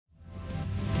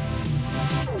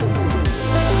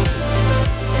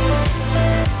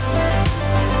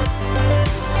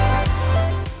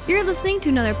listening to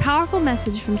another powerful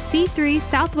message from C3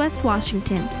 Southwest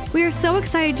Washington. We are so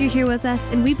excited you're here with us,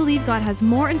 and we believe God has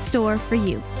more in store for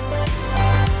you.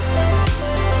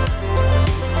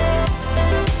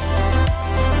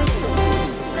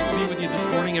 Great to be with you this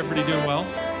morning. Everybody doing well?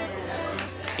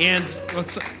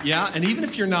 And even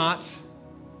if you're not,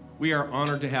 we are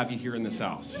honored to have you here in this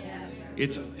house.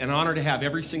 It's an honor to have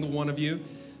every single one of you.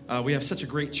 We have such a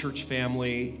great church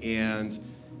family, and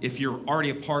if you're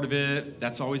already a part of it,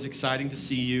 that's always exciting to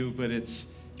see you, but if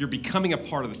you're becoming a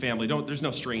part of the family, there's no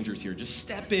strangers here. Just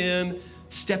step into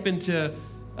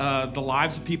the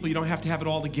lives of people. You don't have to have it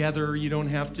all together. You don't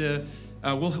have to,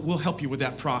 we'll help you with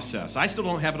that process. I still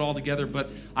don't have it all together, but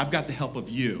I've got the help of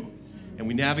you. And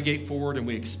we navigate forward and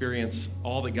we experience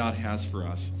all that God has for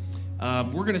us.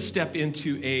 We're gonna step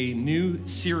into a new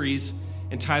series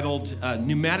entitled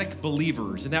Pneumatic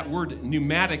Believers. And that word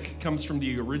pneumatic comes from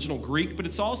the original Greek, but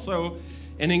it's also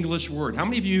an English word. How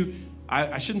many of you,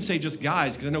 I shouldn't say just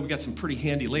guys, because I know we got some pretty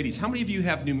handy ladies. How many of you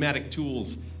have pneumatic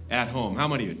tools at home? How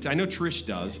many of you? I know Trish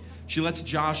does. She lets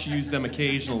Josh use them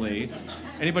occasionally.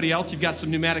 Anybody else? You've got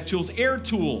some pneumatic tools. Air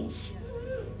tools.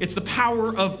 It's the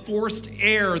power of forced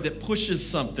air that pushes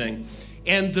something.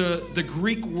 And the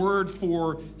Greek word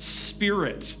for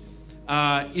spirit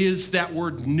is that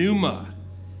word pneuma.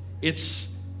 It's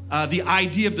the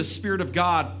idea of the Spirit of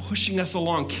God pushing us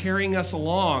along, carrying us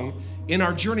along in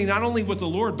our journey, not only with the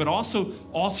Lord, but also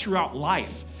all throughout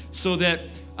life, so that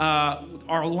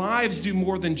our lives do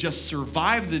more than just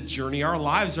survive the journey. Our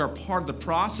lives are part of the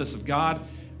process of God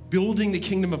building the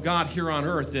kingdom of God here on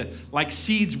earth. That, like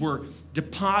seeds, we're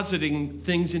depositing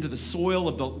things into the soil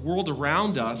of the world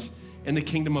around us, and the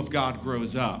kingdom of God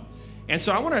grows up. And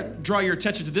so I want to draw your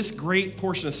attention to this great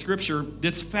portion of Scripture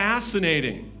that's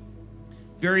fascinating,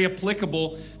 very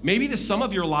applicable, maybe to some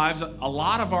of your lives, a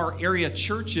lot of our area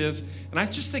churches, and I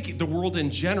just think the world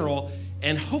in general,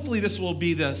 and hopefully this will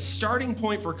be the starting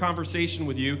point for a conversation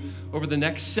with you over the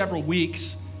next several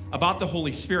weeks about the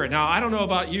Holy Spirit. Now, I don't know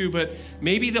about you, but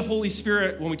maybe the Holy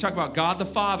Spirit, when we talk about God the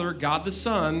Father, God the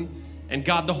Son, and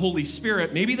God the Holy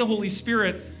Spirit, maybe the Holy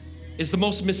Spirit is the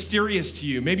most mysterious to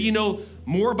you. Maybe you know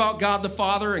more about God the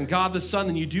Father and God the Son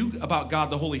than you do about God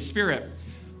the Holy Spirit.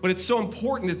 But it's so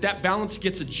important that balance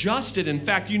gets adjusted. In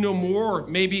fact, you know more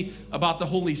maybe about the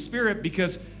Holy Spirit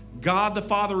because God the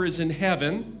Father is in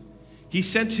heaven. He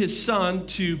sent his Son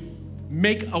to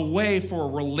make a way for a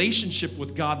relationship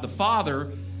with God the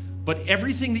Father. But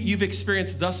everything that you've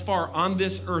experienced thus far on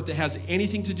this earth that has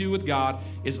anything to do with God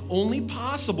is only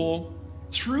possible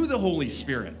through the Holy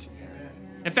Spirit.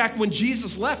 In fact, when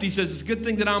Jesus left, he says, it's a good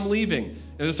thing that I'm leaving.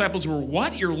 And the disciples were,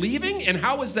 what? You're leaving? And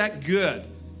how is that good?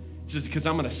 He says, because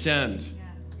I'm going to send.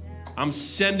 I'm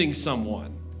sending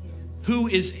someone who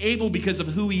is able, because of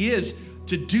who he is,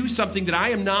 to do something that I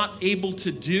am not able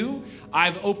to do.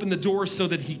 I've opened the door so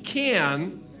that he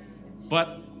can,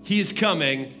 but he is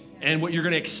coming, and what you're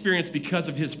going to experience because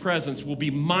of his presence will be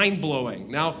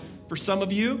mind-blowing. Now, for some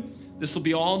of you, this will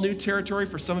be all new territory.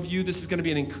 For some of you, this is going to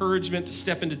be an encouragement to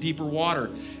step into deeper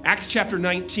water. Acts chapter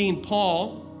 19,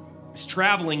 Paul is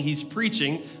traveling. He's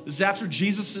preaching. This is after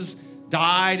Jesus has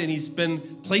died and he's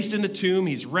been placed in the tomb.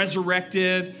 He's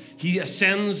resurrected. He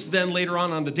ascends then later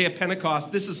on the day of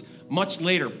Pentecost. This is much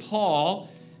later. Paul,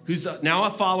 who's now a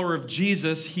follower of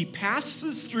Jesus, he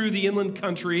passes through the inland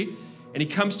country and he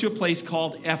comes to a place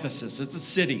called Ephesus. It's a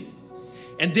city.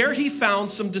 And there he found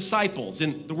some disciples.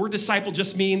 And the word disciple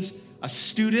just means a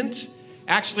student.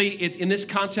 Actually, in this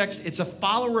context, it's a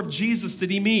follower of Jesus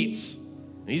that he meets.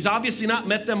 And he's obviously not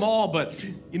met them all, but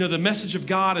the message of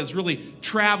God is really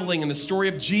traveling in the story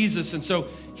of Jesus. And so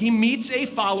he meets a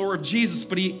follower of Jesus,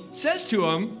 but he says to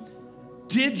him,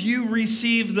 did you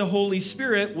receive the Holy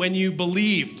Spirit when you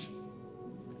believed?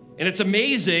 And it's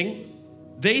amazing.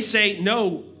 They say,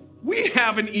 no, we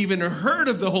haven't even heard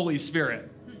of the Holy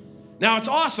Spirit. Now, it's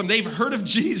awesome. They've heard of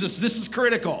Jesus. This is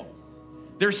critical.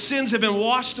 Their sins have been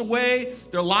washed away.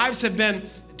 Their lives have been,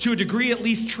 to a degree at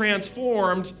least,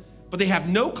 transformed, but they have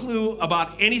no clue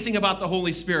about anything about the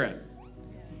Holy Spirit.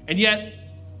 And yet,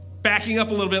 backing up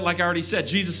a little bit, like I already said,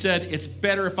 Jesus said, it's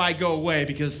better if I go away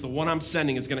because the one I'm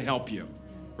sending is going to help you,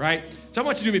 right? So I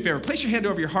want you to do me a favor. Place your hand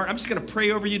over your heart. I'm just going to pray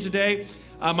over you today.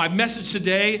 My message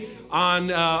today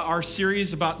on our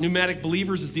series about pneumatic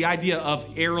believers is the idea of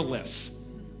airless,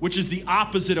 which is the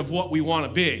opposite of what we want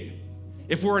to be.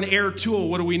 If we're an air tool,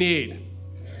 what do we need?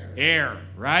 Air,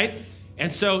 right?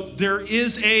 And so there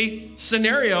is a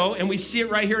scenario, and we see it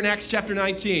right here in Acts chapter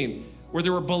 19, where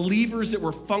there were believers that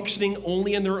were functioning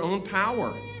only in their own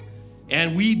power.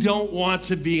 And we don't want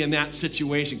to be in that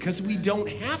situation because we don't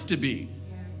have to be.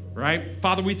 right?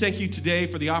 Father, we thank you today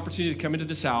for the opportunity to come into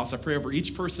this house. I pray over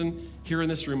each person here in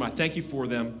this room. I thank you for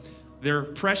them. They're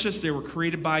precious. They were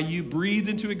created by you, breathed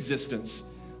into existence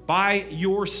by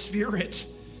your Spirit.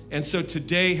 And so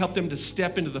today, help them to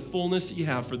step into the fullness that you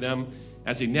have for them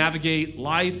as they navigate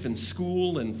life and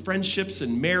school and friendships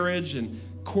and marriage and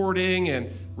courting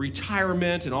and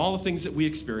retirement and all the things that we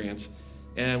experience.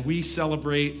 And we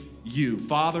celebrate you,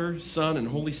 Father, Son, and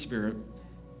Holy Spirit.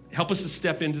 Help us to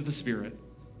step into the Spirit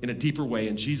in a deeper way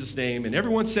in Jesus' name. And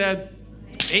everyone said,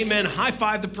 amen. High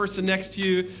five the person next to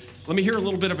you. Let me hear a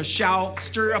little bit of a shout.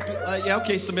 Stir up,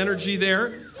 some energy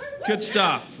there. Good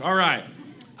stuff. All right.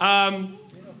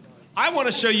 I want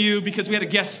to show you, because we had a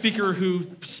guest speaker who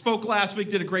spoke last week,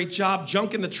 did a great job,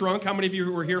 Junk in the Trunk. How many of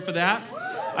you were here for that?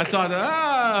 I thought,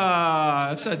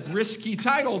 that's a risky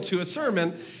title to a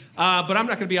sermon, but I'm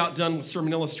not going to be outdone with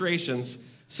sermon illustrations.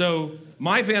 So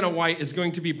my Vanna White is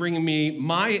going to be bringing me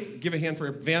give a hand for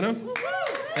Vanna.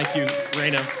 Thank you,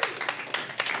 Raina.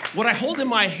 What I hold in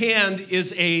my hand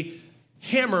is a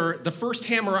hammer, the first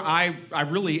hammer I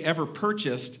really ever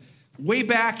purchased way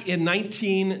back in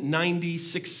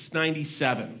 1996,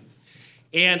 97.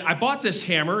 And I bought this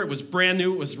hammer. It was brand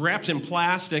new. It was wrapped in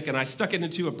plastic, and I stuck it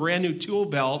into a brand new tool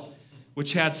belt,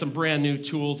 which had some brand new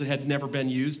tools that had never been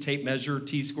used, tape measure,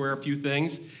 T-square, a few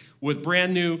things, with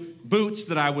brand new boots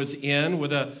that I was in,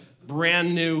 with a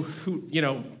brand new,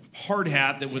 hard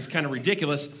hat that was kind of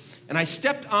ridiculous. And I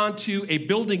stepped onto a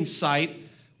building site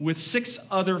with 6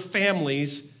 other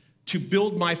families to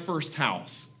build my first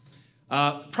house.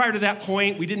 Prior to that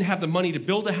point, we didn't have the money to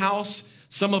build a house.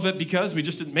 Some of it because we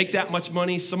just didn't make that much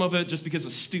money. Some of it just because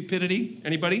of stupidity.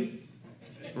 Anybody?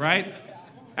 Right?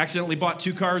 Accidentally bought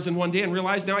 2 cars in one day and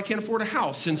realized now I can't afford a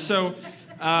house. And so,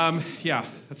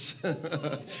 that's...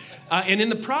 and in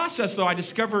the process, though, I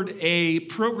discovered a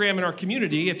program in our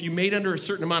community. If you made under a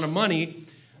certain amount of money,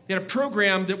 they had a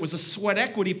program that was a sweat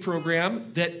equity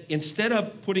program that instead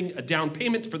of putting a down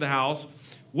payment for the house,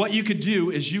 what you could do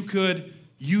is you could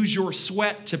use your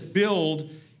sweat to build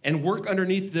and work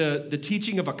underneath the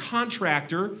teaching of a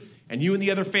contractor, and you and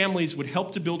the other families would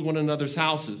help to build one another's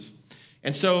houses.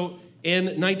 And so in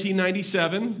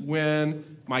 1997,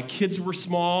 when my kids were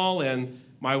small and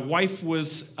my wife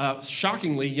was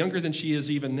shockingly younger than she is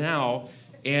even now,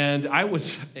 and I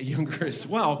was younger as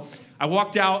well, I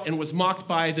walked out and was mocked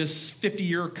by this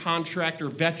 50-year contractor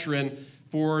veteran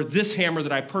for this hammer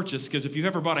that I purchased, because if you've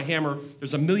ever bought a hammer,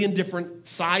 there's a million different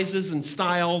sizes and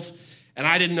styles, and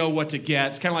I didn't know what to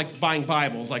get. It's kind of like buying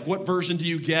Bibles. Like, what version do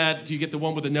you get? Do you get the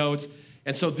one with the notes?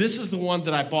 And so this is the one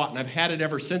that I bought, and I've had it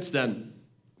ever since then.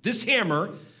 This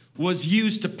hammer was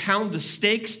used to pound the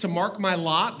stakes to mark my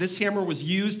lot. This hammer was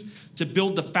used to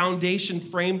build the foundation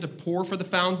frame to pour for the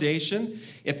foundation.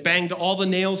 It banged all the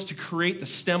nails to create the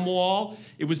stem wall.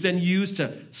 It was then used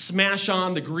to smash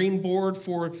on the green board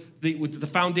for the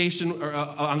foundation, or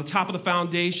on the top of the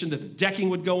foundation that the decking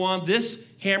would go on. This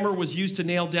hammer was used to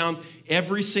nail down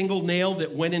every single nail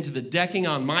that went into the decking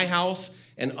on my house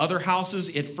and other houses.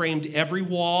 It framed every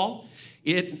wall.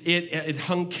 It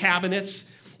hung cabinets.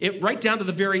 Right down to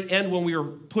the very end when we were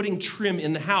putting trim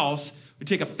in the house, we'd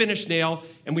take a finish nail,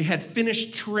 and we had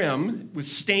finished trim. It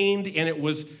was stained, and it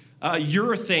was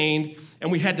urethaned,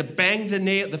 and we had to bang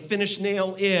the finished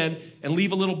nail in and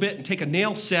leave a little bit and take a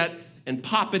nail set and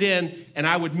pop it in, and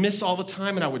I would miss all the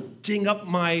time, and I would ding up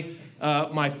my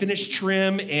finished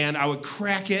trim, and I would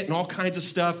crack it and all kinds of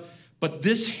stuff. But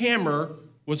this hammer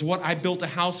was what I built a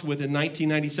house with in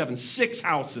 1997. 6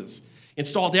 houses.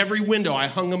 Installed every window. I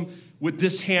hung them with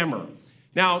this hammer.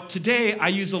 Now, today, I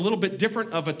use a little bit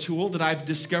different of a tool that I've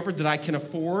discovered that I can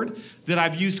afford, that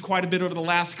I've used quite a bit over the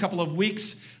last couple of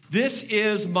weeks. This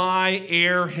is my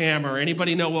air hammer.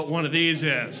 Anybody know what one of these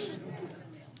is?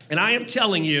 And I am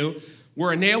telling you,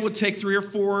 where a nail would take 3 or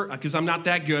 4, because I'm not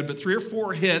that good, but 3 or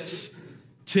 4 hits,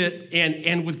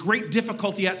 and with great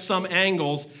difficulty at some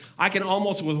angles, I can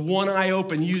almost, with one eye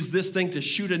open, use this thing to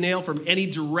shoot a nail from any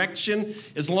direction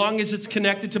as long as it's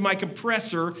connected to my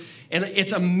compressor. And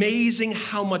it's amazing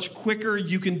how much quicker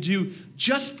you can do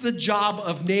just the job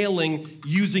of nailing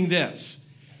using this.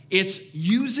 It's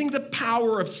using the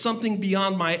power of something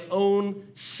beyond my own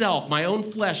self, my own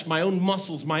flesh, my own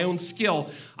muscles, my own skill.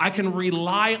 I can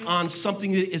rely on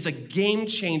something that is a game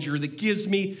changer that gives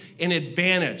me an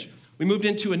advantage. We moved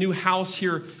into a new house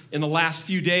here in the last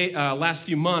few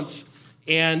months,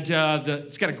 and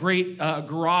it's got a great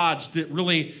garage that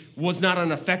really was not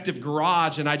an effective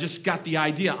garage. And I just got the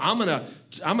idea: I'm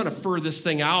gonna fur this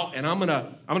thing out, and I'm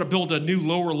gonna build a new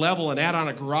lower level and add on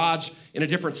a garage in a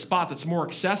different spot that's more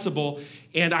accessible.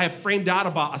 And I have framed out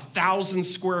about 1,000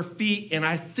 square feet, and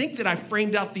I think that I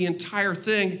framed out the entire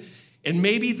thing And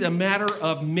maybe the matter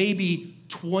of maybe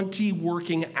 20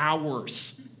 working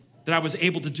hours that I was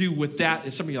able to do with that.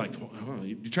 And some of you are like, oh,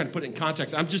 you're trying to put it in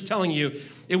context. I'm just telling you,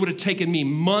 it would have taken me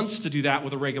months to do that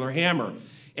with a regular hammer.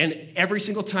 And every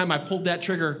single time I pulled that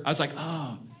trigger, I was like,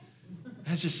 oh,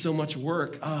 that's just so much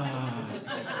work. Oh,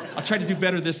 I'll try to do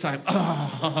better this time.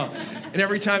 Oh. And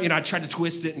every time, I tried to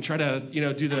twist it and try to,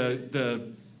 do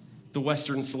the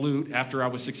Western salute after I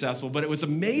was successful. But it was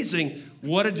amazing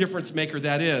what a difference maker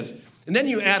that is. And then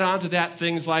you add on to that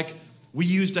things like we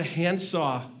used a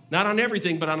handsaw, not on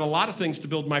everything, but on a lot of things to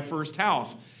build my first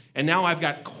house. And now I've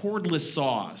got cordless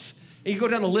saws. And you go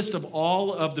down the list of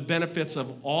all of the benefits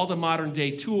of all the modern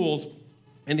day tools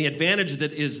and the advantage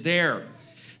that is there.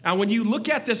 Now, when you look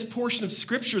at this portion of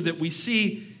Scripture that we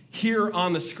see here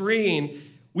on the screen,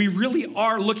 we really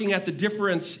are looking at the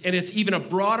difference, and it's even a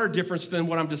broader difference than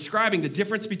what I'm describing, the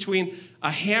difference between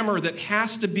a hammer that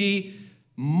has to be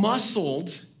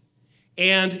muscled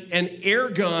and an air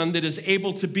gun that is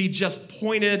able to be just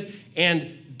pointed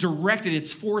and directed.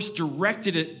 Its force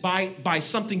directed by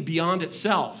something beyond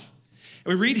itself.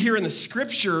 And we read here in the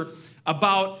Scripture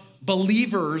about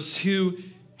believers who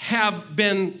have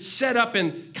been set up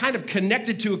and kind of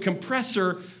connected to a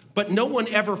compressor, but no one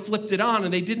ever flipped it on,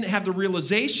 and they didn't have the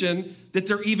realization that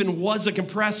there even was a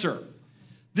compressor.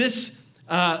 This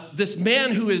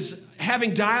man who is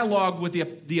having dialogue with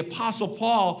the Apostle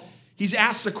Paul, he's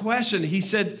asked a question. He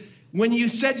said, when you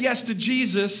said yes to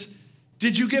Jesus,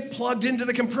 did you get plugged into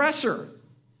the compressor?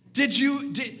 Did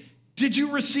you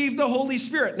receive the Holy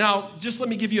Spirit? Now, just let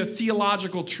me give you a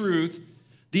theological truth.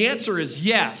 The answer is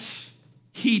yes.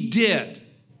 He did.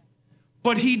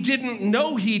 But he didn't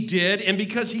know he did, and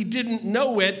because he didn't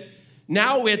know it,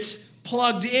 now it's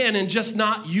plugged in and just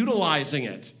not utilizing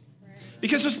it.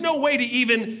 Because there's no way to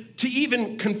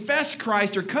even confess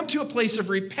Christ or come to a place of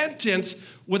repentance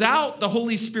without the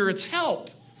Holy Spirit's help.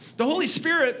 The Holy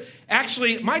Spirit,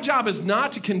 actually, my job is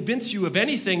not to convince you of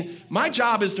anything. My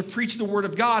job is to preach the Word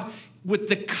of God with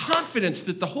the confidence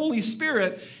that the Holy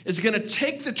Spirit is going to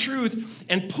take the truth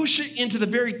and push it into the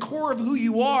very core of who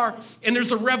you are, and there's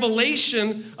a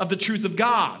revelation of the truth of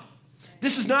God.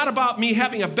 This is not about me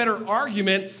having a better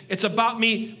argument. It's about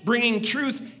me bringing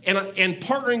truth and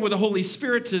partnering with the Holy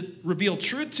Spirit to reveal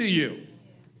truth to you,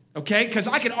 okay? Because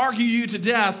I could argue you to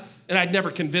death, and I'd never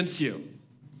convince you.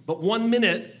 But 1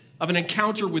 minute of an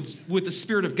encounter with the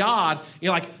Spirit of God,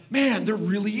 you're like, man, there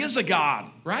really is a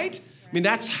God, right? I mean,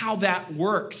 that's how that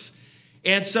works.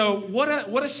 And so what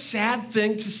a sad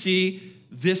thing to see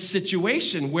this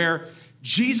situation where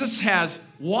Jesus has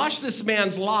washed this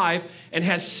man's life and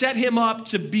has set him up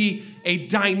to be a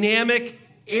dynamic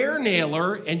air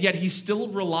nailer, and yet he's still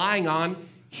relying on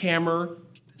hammer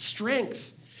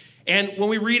strength. And when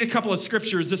we read a couple of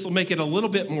scriptures, this will make it a little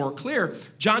bit more clear.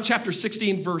 John chapter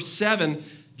 16, verse 7,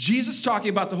 Jesus talking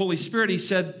about the Holy Spirit, he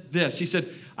said this. He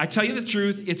said, I tell you the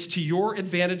truth, it's to your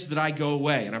advantage that I go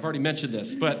away. And I've already mentioned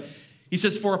this, but he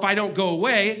says, for if I don't go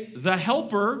away, the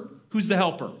helper, who's the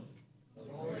helper?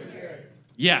 The Holy Spirit.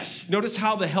 Yes. Notice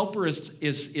how the helper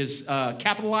is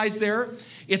capitalized there.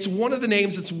 It's one of the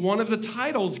names, it's one of the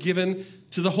titles given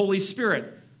to the Holy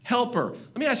Spirit. Helper.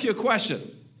 Let me ask you a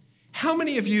question. How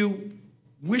many of you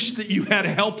wish that you had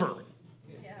a helper?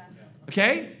 Yeah.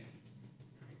 Okay?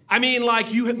 I mean,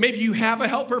 like maybe you have a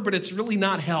helper, but it's really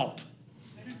not help.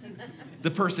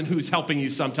 The person who's helping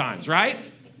you sometimes, right?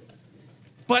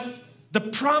 But the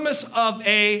promise of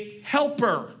a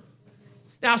helper.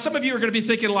 Now, some of you are going to be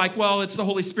thinking like, well, it's the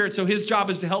Holy Spirit, so his job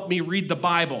is to help me read the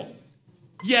Bible.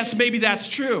 Yes, maybe that's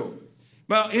true.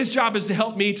 Well, his job is to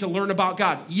help me to learn about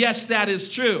God. Yes, that is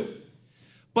true.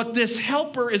 But this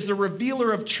helper is the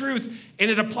revealer of truth,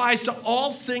 and it applies to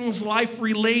all things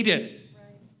life-related.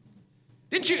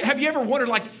 Have you ever wondered,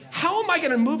 like, how am I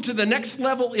going to move to the next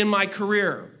level in my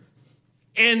career?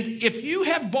 And if you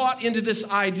have bought into this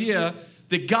idea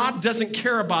that God doesn't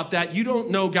care about that, you don't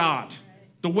know God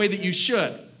the way that you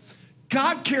should.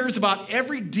 God cares about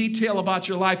every detail about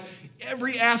your life,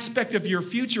 every aspect of your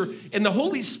future. And the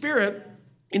Holy Spirit,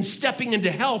 in stepping in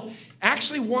to help,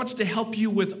 actually wants to help you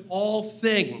with all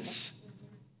things.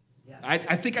 I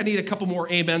think I need a couple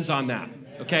more amens on that,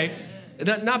 okay?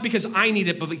 Not because I need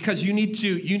it, but because you need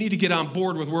to get on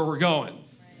board with where we're going.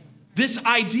 This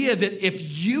idea that if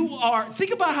you are,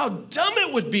 think about how dumb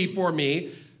it would be for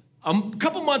me a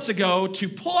couple months ago to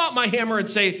pull out my hammer and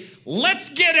say, let's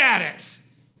get at it,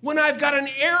 when I've got an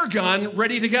air gun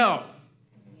ready to go.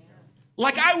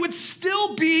 Like I would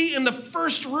still be in the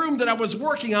first room that I was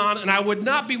working on, and I would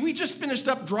not be, we just finished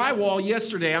up drywall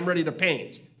yesterday, I'm ready to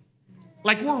paint.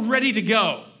 Like we're ready to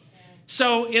go.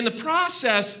 So in the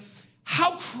process,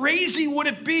 how crazy would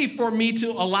it be for me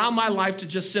to allow my life to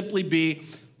just simply be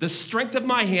the strength of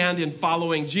my hand in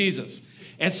following Jesus?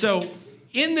 And so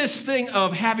in this thing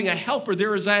of having a helper,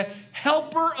 there is a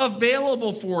helper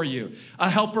available for you. A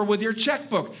helper with your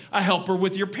checkbook, a helper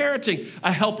with your parenting,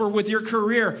 a helper with your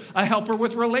career, a helper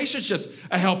with relationships,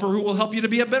 a helper who will help you to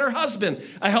be a better husband,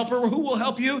 a helper who will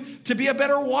help you to be a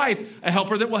better wife, a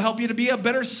helper that will help you to be a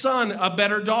better son, a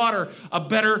better daughter, a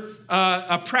better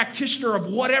a practitioner of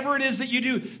whatever it is that you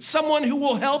do, someone who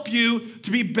will help you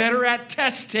to be better at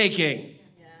test taking.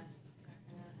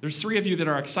 There's 3 of you that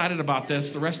are excited about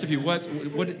this. The rest of you, what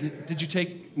did you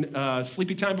take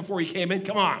sleepy time before you came in?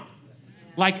 Come on.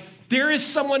 Like, there is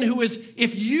someone who is,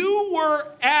 if you were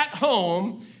at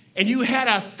home and you had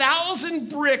 1,000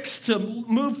 bricks to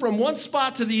move from one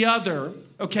spot to the other,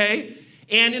 okay,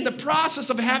 and in the process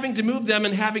of having to move them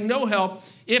and having no help,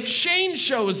 if Shane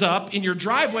shows up in your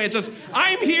driveway and says,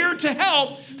 I'm here to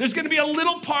help, there's going to be a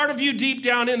little part of you deep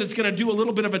down in that's going to do a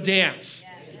little bit of a dance.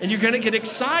 And you're going to get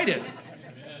excited.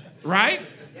 Right?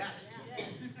 Yes.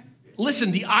 Listen,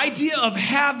 the idea of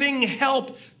having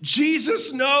help,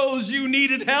 Jesus knows you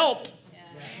needed help.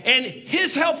 And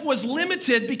his help was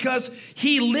limited because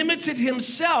he limited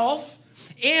himself,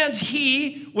 and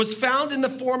he was found in the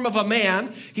form of a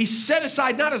man. He set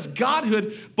aside not his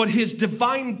godhood, but his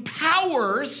divine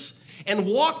powers and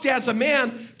walked as a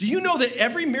man. Do you know that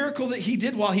every miracle that he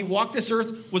did while he walked this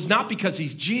earth was not because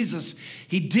he's Jesus?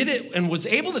 He did it and was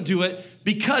able to do it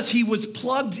because he was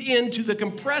plugged into the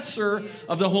compressor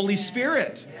of the Holy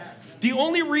Spirit. The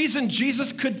only reason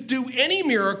Jesus could do any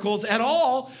miracles at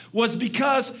all was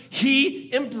because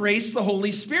he embraced the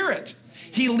Holy Spirit.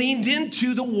 He leaned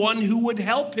into the one who would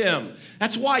help him.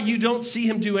 That's why you don't see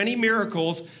him do any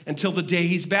miracles until the day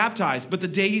he's baptized. But the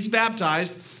day he's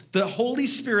baptized, the Holy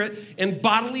Spirit in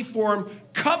bodily form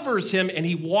covers him, and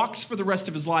he walks for the rest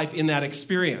of his life in that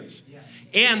experience.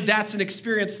 And that's an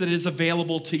experience that is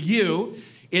available to you.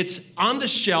 It's on the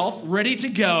shelf, ready to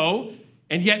go,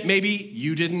 and yet maybe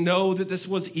you didn't know that this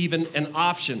was even an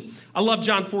option. I love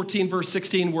John 14, verse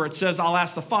 16, where it says, I'll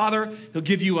ask the Father, he'll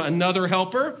give you another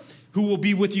helper who will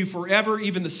be with you forever,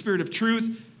 even the Spirit of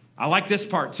truth. I like this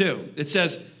part too. It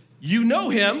says, you know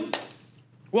him.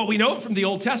 Well, we know it from the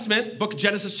Old Testament, book of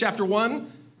Genesis chapter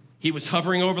 1. He was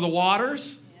hovering over the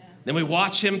waters. Yeah. Then we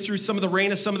watch him through some of the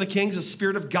reign of some of the kings. The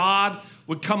Spirit of God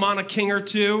would come on a king or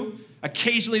two.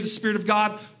 Occasionally, the Spirit of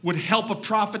God would help a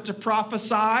prophet to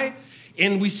prophesy.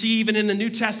 And we see even in the New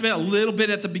Testament, a little bit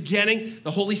at the beginning,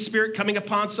 the Holy Spirit coming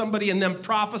upon somebody and them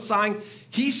prophesying.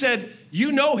 He said,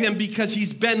 you know him because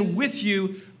he's been with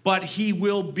you, but he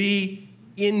will be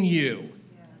in you.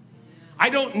 I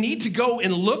don't need to go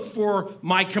and look for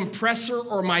my compressor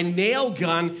or my nail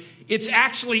gun. It's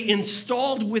actually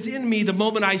installed within me the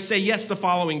moment I say yes to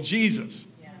following Jesus.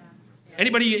 Yeah.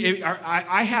 Anybody,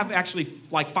 I have actually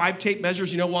like 5 tape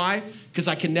measures. You know why? Because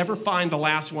I can never find the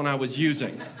last one I was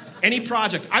using. Any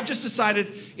project, I've just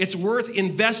decided it's worth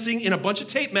investing in a bunch of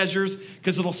tape measures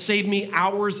because it'll save me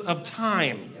hours of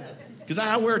time. Because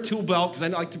I wear a tool belt because I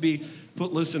like to be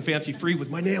footloose and fancy free with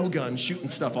my nail gun, shooting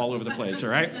stuff all over the place, all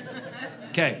right?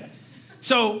 Okay,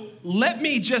 so let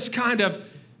me just kind of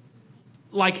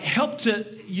like help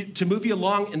to move you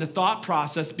along in the thought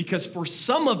process, because for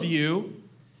some of you,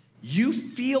 you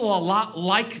feel a lot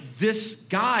like this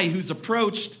guy who's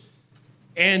approached,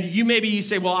 and you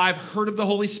say, well, I've heard of the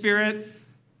Holy Spirit.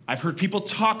 I've heard people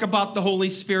talk about the Holy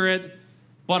Spirit,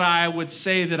 but I would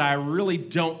say that I really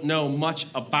don't know much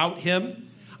about him.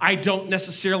 I don't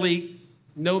necessarily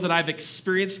know that I've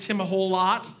experienced him a whole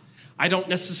lot. I don't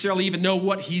necessarily even know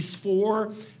what he's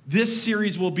for. This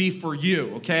series will be for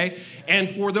you, okay?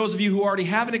 And for those of you who already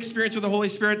have an experience with the Holy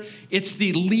Spirit, it's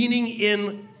the leaning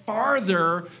in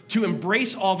farther to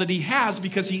embrace all that he has,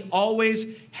 because he always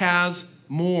has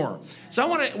more. So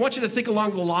I want you to think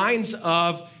along the lines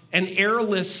of an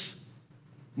airless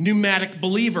pneumatic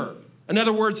believer. In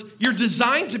other words, you're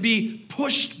designed to be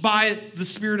pushed by the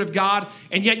Spirit of God,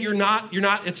 and yet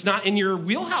it's not in your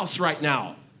wheelhouse right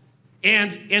now.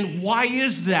 And why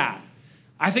is that?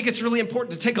 I think it's really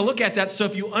important to take a look at that, so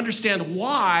if you understand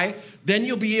why, then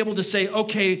you'll be able to say,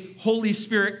 okay, Holy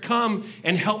Spirit, come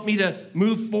and help me to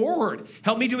move forward.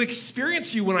 Help me to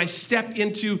experience you when I step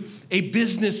into a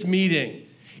business meeting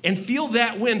and feel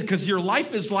that wind, because your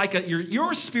life is like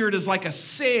your spirit is like a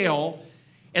sail,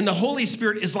 and the Holy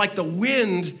Spirit is like the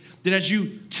wind, that as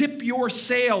you tip your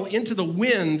sail into the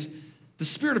wind, the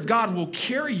Spirit of God will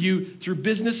carry you through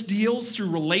business deals,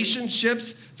 through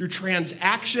relationships, through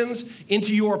transactions,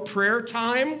 into your prayer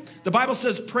time. The Bible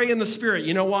says pray in the Spirit.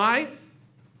 You know why?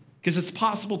 Because it's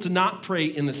possible to not pray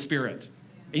in the Spirit.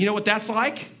 And you know what that's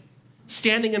like?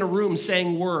 standing in a room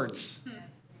saying words.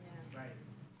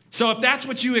 So if that's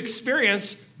what you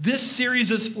experience, this series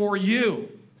is for you.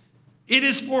 It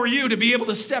is for you to be able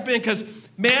to step in because,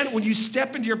 man, when you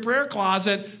step into your prayer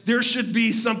closet, there should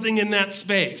be something in that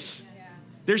space.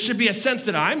 There should be a sense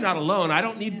that I'm not alone. I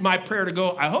don't need my prayer to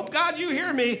go, I hope, God, you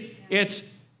hear me. It's,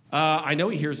 I know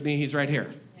he hears me. He's right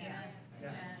here.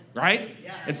 Right?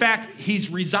 In fact, he's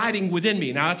residing within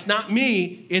me. Now, it's not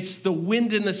me. It's the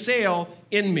wind in the sail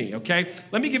in me, okay?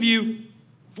 Let me give you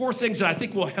 4 things that I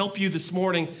think will help you this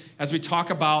morning as we talk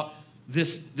about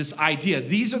this idea.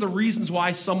 These are the reasons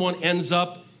why someone ends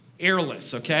up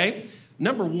airless, okay?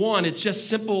 Number 1, it's just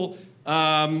simple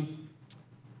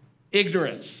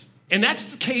ignorance. And that's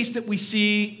the case that we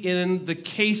see in the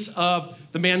case of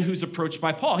the man who's approached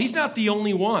by Paul. He's not the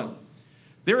only one.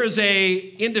 There is a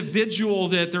individual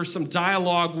that there's some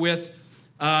dialogue with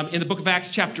in the book of Acts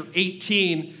chapter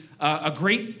 18, a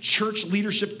great church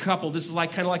leadership couple. This is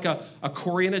kind of like a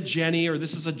Corey and a Jenny, or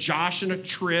this is a Josh and a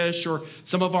Trish, or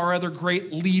some of our other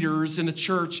great leaders in the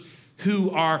church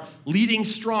who are leading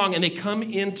strong, and they come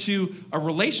into a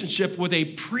relationship with a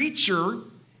preacher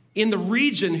in the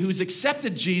region who's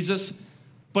accepted Jesus,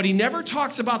 but he never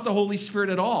talks about the Holy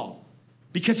Spirit at all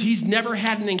because he's never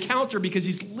had an encounter, because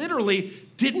he's literally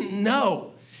didn't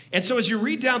know. And so as you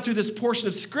read down through this portion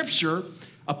of Scripture,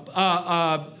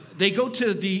 they go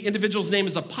to the individual's name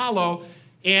is Apollo,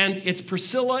 and it's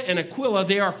Priscilla and Aquila.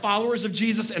 They are followers of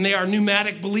Jesus, and they are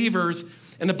pneumatic believers.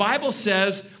 And the Bible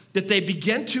says that they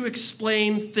begin to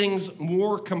explain things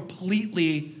more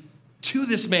completely to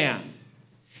this man.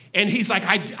 And he's like,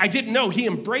 I didn't know. He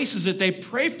embraces it. They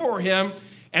pray for him,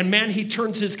 and man, he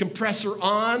turns his compressor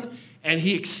on, and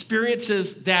he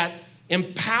experiences that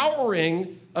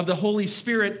empowering of the Holy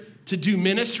Spirit to do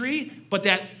ministry, but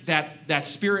that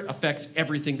Spirit affects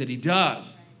everything that he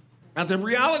does. Now, the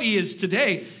reality is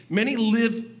today, many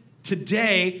live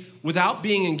today without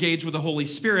being engaged with the Holy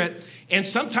Spirit, and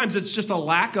sometimes it's just a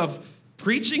lack of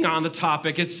preaching on the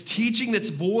topic. It's teaching that's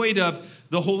void of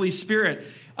the Holy Spirit.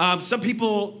 Some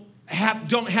people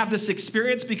don't have this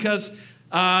experience because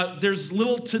there's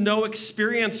little to no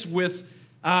experience with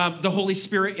the Holy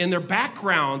Spirit in their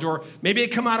background, or maybe they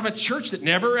come out of a church that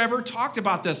never ever talked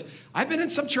about this. I've been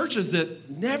in some churches that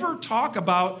never talk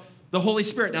about the Holy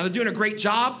Spirit. Now, they're doing a great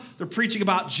job. They're preaching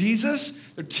about Jesus.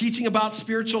 They're teaching about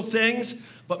spiritual things.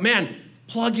 But man,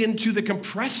 plug into the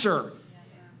compressor.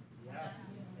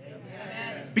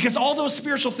 Because all those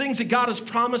spiritual things that God has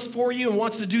promised for you and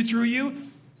wants to do through you,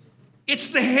 it's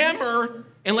the hammer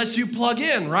unless you plug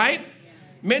in, right?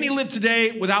 Many live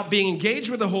today without being engaged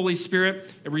with the Holy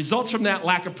Spirit. It results from that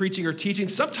lack of preaching or teaching.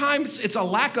 Sometimes it's a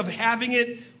lack of having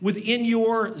it within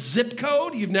your zip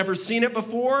code. You've never seen it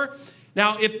before.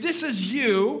 Now, if this is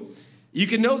you, you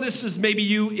can know this is maybe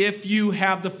you if you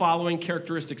have the following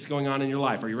characteristics going on in your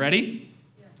life. Are you ready?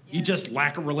 Yes. You just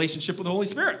lack a relationship with the Holy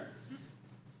Spirit.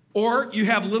 Or you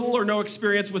have little or no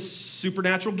experience with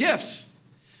supernatural gifts.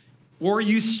 Or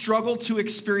you struggle to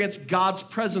experience God's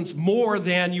presence more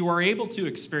than you are able to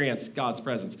experience God's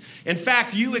presence. In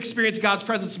fact, you experience God's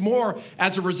presence more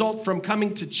as a result from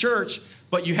coming to church,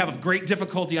 but you have a great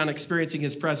difficulty on experiencing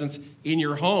his presence in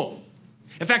your home.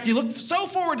 In fact, you look so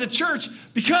forward to church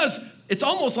because it's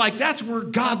almost like that's where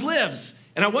God lives.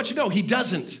 And I want you to know he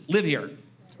doesn't live here.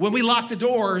 When we lock the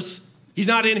doors, he's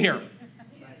not in here.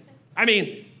 I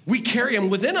mean, we carry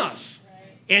him within us.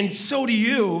 And so do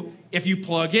you if you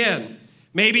plug in.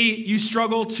 Maybe you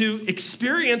struggle to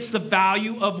experience the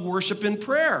value of worship and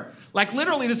prayer. Like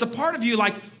literally, there's a part of you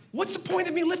like, what's the point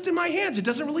of me lifting my hands? It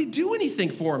doesn't really do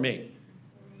anything for me.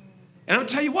 And I'll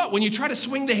tell you what, when you try to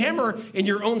swing the hammer in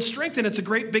your own strength and it's a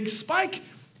great big spike,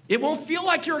 it won't feel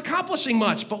like you're accomplishing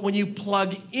much. But when you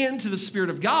plug into the Spirit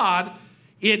of God,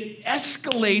 it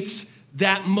escalates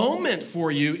that moment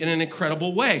for you in an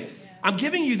incredible way. I'm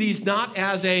giving you these not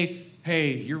as a,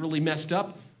 hey, you're really messed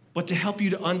up, but to help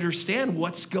you to understand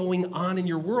what's going on in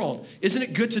your world. Isn't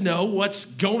it good to know what's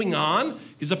going on?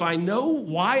 Because if I know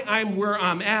why I'm where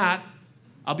I'm at,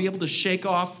 I'll be able to shake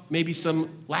off maybe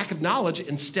some lack of knowledge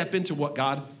and step into what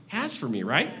God has for me,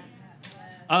 right?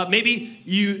 Maybe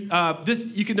you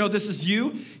can know this is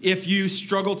you if you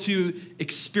struggle to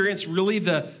experience really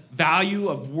the value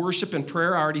of worship and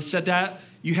prayer. I already said that.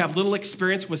 You have little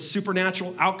experience with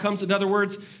supernatural outcomes. In other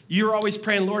words, you're always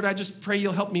praying, Lord, I just pray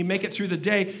you'll help me make it through the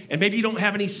day. And maybe you don't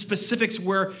have any specifics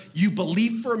where you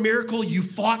believe for a miracle, you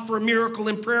fought for a miracle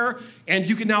in prayer, and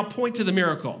you can now point to the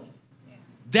miracle.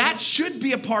 That should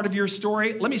be a part of your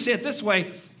story. Let me say it this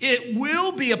way. It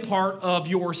will be a part of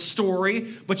your story,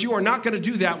 but you are not going to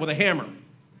do that with a hammer.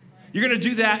 You're going to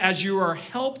do that as you are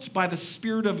helped by the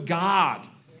Spirit of God.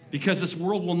 because this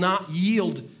world will not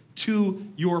yield to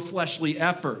your fleshly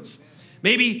efforts.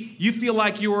 Maybe you feel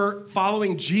like your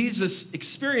following Jesus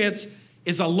experience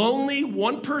is a lonely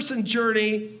one-person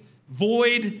journey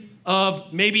void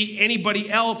of maybe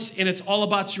anybody else, and it's all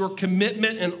about your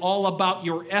commitment and all about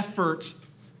your effort.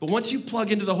 But once you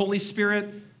plug into the Holy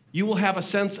Spirit, you will have a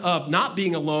sense of not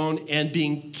being alone and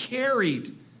being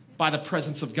carried by the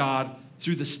presence of God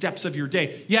through the steps of your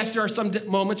day. Yes, there are some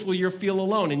moments where you'll feel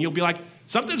alone and you'll be like,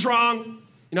 something's wrong.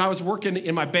 I was working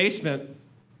in my basement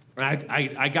and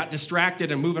I got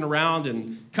distracted and moving around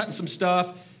and cutting some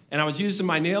stuff, and I was using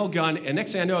my nail gun, and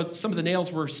next thing I know, some of the nails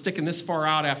were sticking this far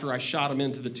out after I shot them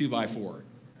into the 2x4. I was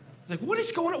like, what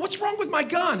is going on? What's wrong with my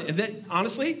gun? And then,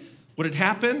 honestly, what had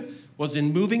happened was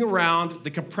in moving around,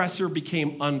 the compressor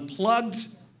became unplugged,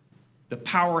 the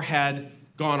power had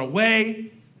gone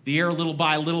away, the air little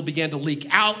by little began to leak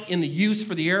out in the use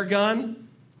for the air gun.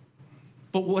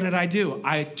 But what did I do?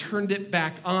 I turned it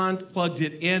back on, plugged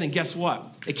it in, and guess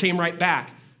what? It came right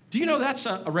back. Do you know that's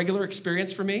a regular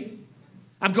experience for me?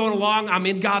 I'm going along, I'm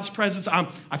in God's presence,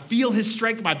 I feel his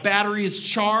strength, my battery is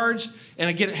charged, and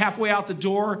I get halfway out the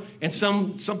door, and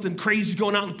something crazy is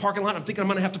going on in the parking lot. I'm thinking I'm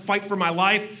gonna have to fight for my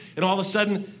life, and all of a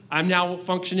sudden, I'm now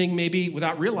functioning maybe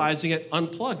without realizing it,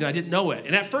 unplugged, and I didn't know it.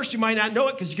 And at first, you might not know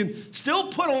it because you can still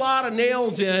put a lot of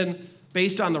nails in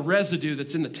based on the residue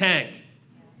that's in the tank.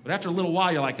 But after a little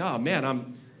while, you're like, oh man,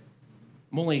 I'm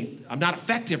not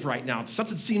effective right now.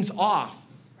 Something seems off.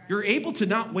 You're able to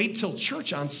not wait till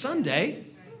church on Sunday.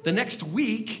 The next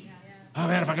week, oh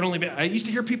man, if I could only be, I used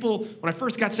to hear people when I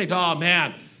first got saved, oh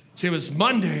man, it was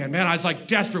Monday, and man, I was like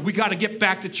desperate. We got to get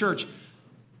back to church.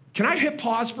 Can I hit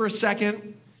pause for a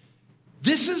second?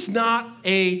 This is not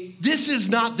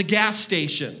the gas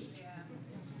station.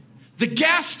 The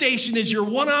gas station is your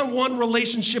one-on-one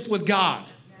relationship with God.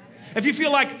 If you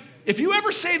feel like, if you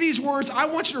ever say these words, I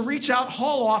want you to reach out,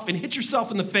 haul off, and hit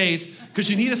yourself in the face because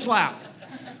you need a slap.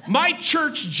 My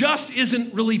church just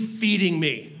isn't really feeding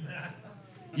me.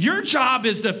 Your job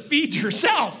is to feed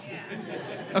yourself,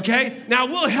 okay? Now,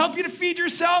 we'll help you to feed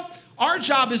yourself. Our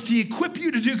job is to equip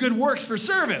you to do good works for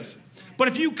service. But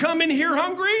if you come in here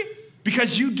hungry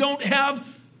because you don't have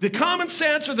the common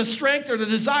sense or the strength or the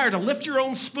desire to lift your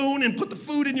own spoon and put the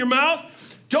food in your mouth,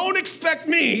 don't expect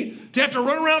me to have to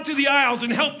run around through the aisles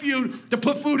and help you to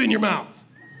put food in your mouth.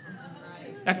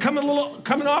 Now, coming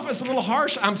off as a little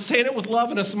harsh, I'm saying it with love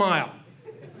and a smile.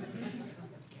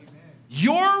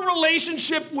 Your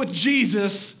relationship with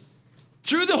Jesus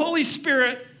through the Holy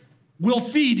Spirit will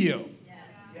feed you.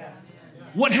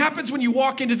 What happens when you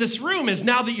walk into this room is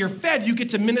now that you're fed, you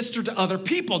get to minister to other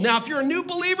people. Now, if you're a new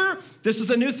believer, this is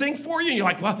a new thing for you. And you're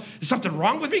like, well, is something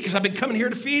wrong with me because I've been coming here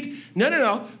to feed?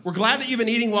 No. We're glad that you've been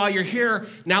eating while you're here.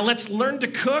 Now let's learn to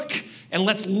cook and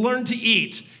let's learn to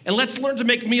eat. And let's learn to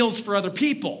make meals for other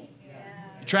people.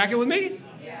 You tracking with me?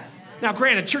 Now,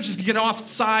 granted, churches can get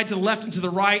offside to the left and to the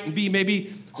right and be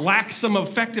maybe lack some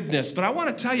effectiveness. But I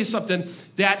want to tell you something,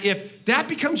 that if that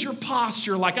becomes your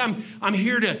posture, like I'm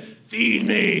here to feed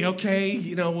me, okay?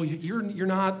 You're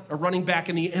not a running back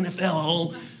in the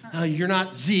NFL. You're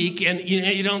not Zeke, and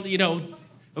you don't,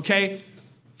 okay?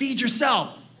 Feed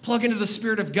yourself. Plug into the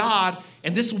Spirit of God,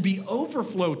 and this will be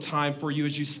overflow time for you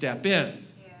as you step in.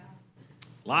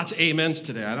 Lots of amens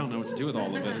today. I don't know what to do with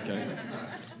all of it, okay?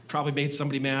 Probably made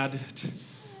somebody mad.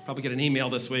 Probably get an email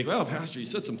this week. Well, Pastor, you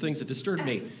said some things that disturbed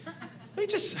me. Let me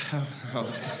just... I'm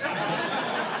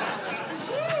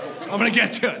going to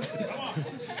get to it.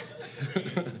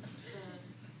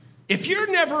 If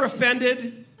you're never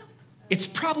offended, it's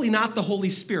probably not the Holy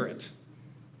Spirit.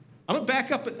 I'm going to back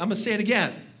up. I'm going to say it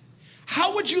again.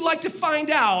 How would you like to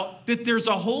find out that there's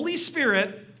a Holy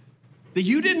Spirit that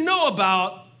you didn't know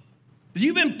about?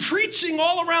 You've been preaching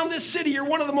all around this city. You're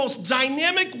one of the most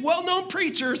dynamic, well-known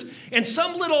preachers, and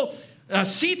some little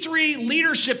C3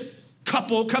 leadership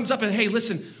couple comes up and, hey,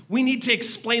 listen, we need to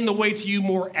explain the way to you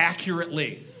more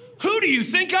accurately. Who do you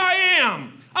think I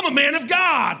am? I'm a man of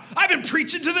God. I've been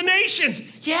preaching to the nations.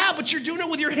 Yeah, but you're doing it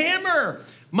with your hammer.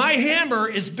 My hammer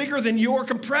is bigger than your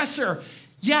compressor.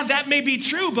 Yeah, that may be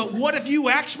true, but what if you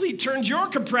actually turned your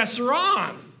compressor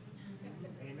on?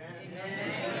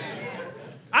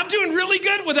 I'm doing really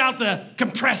good without the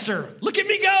compressor. Look at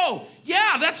me go.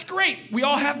 Yeah, that's great. We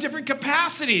all have different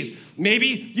capacities. Maybe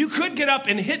you could get up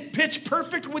and hit pitch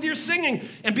perfect with your singing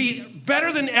and be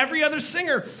better than every other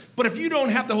singer. But if you don't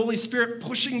have the Holy Spirit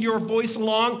pushing your voice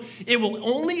along, it will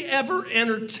only ever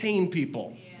entertain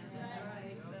people.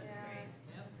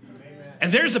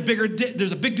 And there's a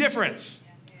big difference.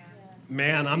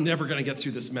 Man, I'm never going to get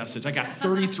through this message. I got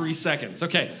 33 seconds.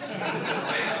 Okay.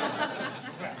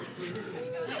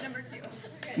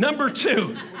 Number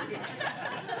two,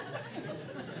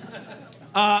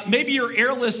 maybe you're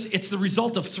airless. It's the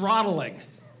result of throttling.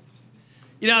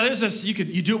 You know, there's this,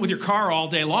 you do it with your car all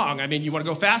day long. I mean, you want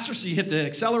to go faster, so you hit the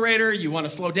accelerator. You want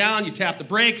to slow down, you tap the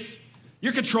brakes.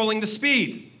 You're controlling the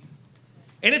speed.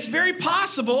 And it's very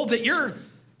possible that you're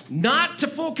not to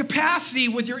full capacity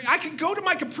with I could go to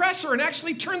my compressor and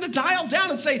actually turn the dial down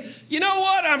and say, you know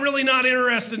what, I'm really not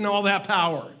interested in all that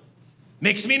power.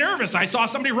 Makes me nervous. I saw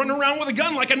somebody running around with a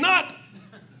gun like a nut.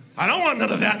 I don't want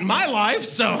none of that in my life,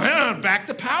 so back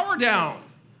the power down.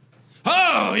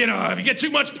 Oh, you know, if you get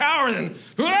too much power, then,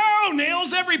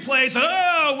 nails every place.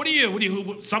 Oh, what are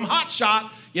you, some hot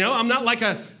shot? You know, I'm not like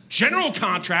a general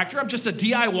contractor. I'm just a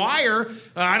DIYer.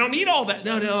 I don't need all that.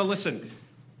 No, listen.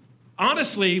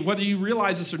 Honestly, whether you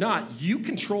realize this or not, you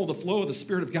control the flow of the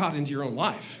Spirit of God into your own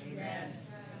life. Amen.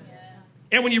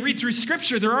 And when you read through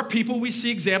Scripture, there are people, we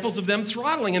see examples of them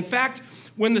throttling. In fact,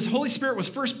 when the Holy Spirit was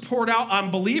first poured out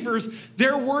on believers,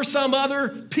 there were some other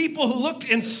people who looked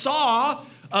and saw,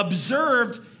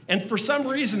 observed, and for some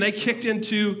reason they kicked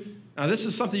into, now this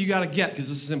is something you got to get because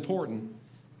this is important,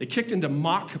 they kicked into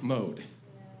mock mode.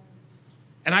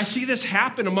 And I see this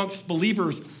happen amongst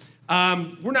believers.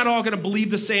 We're not all going to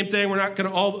believe the same thing. We're not going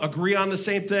to all agree on the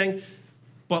same thing.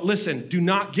 But listen, do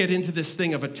not get into this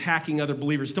thing of attacking other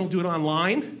believers. Don't do it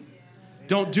online.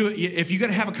 Don't do it. If you're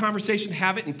going to have a conversation,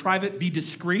 have it in private. Be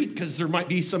discreet because there might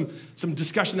be some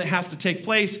discussion that has to take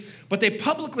place. But they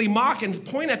publicly mock and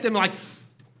point at them like,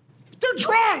 they're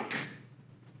drunk.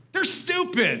 They're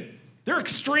stupid. They're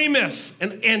extremists.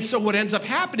 And so what ends up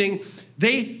happening,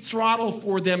 they throttle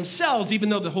for themselves, even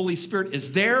though the Holy Spirit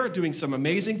is there doing some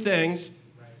amazing things.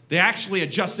 They actually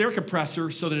adjust their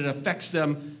compressor so that it affects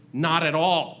them not at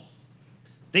all.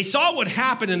 They saw what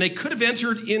happened, and they could have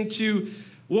entered into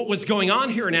what was going on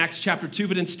here in Acts chapter 2,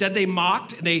 but instead they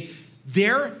mocked. And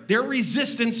their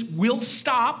resistance will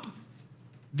stop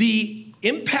the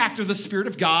impact of the Spirit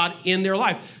of God in their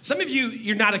life. Some of you,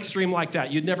 you're not extreme like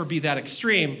that. You'd never be that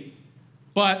extreme.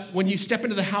 But when you step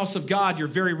into the house of God, you're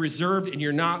very reserved, and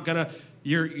you're not gonna,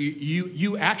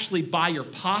 you actually, by your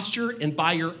posture and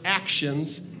by your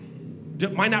actions,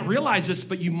 might not realize this,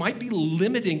 but you might be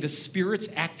limiting the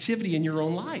Spirit's activity in your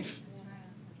own life.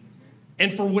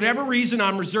 And for whatever reason,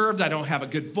 I'm reserved. I don't have a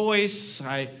good voice.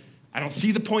 I don't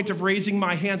see the point of raising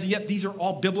my hands, and yet these are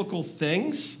all biblical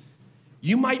things.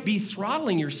 You might be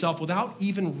throttling yourself without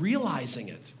even realizing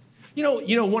it. You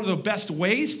know, one of the best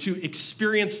ways to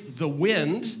experience the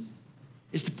wind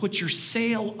is to put your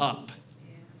sail up.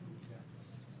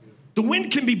 The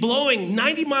wind can be blowing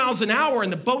 90 miles an hour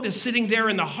and the boat is sitting there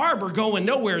in the harbor going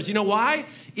nowheres. You know why?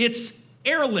 It's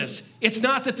airless. It's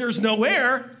not that there's no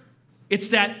air. It's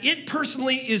that it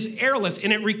personally is airless,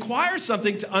 and it requires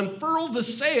something to unfurl the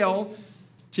sail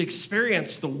to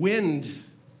experience the wind.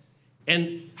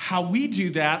 And how we do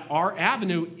that, our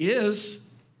avenue is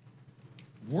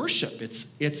worship.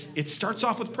 It starts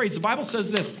off with praise. The Bible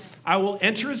says this, I will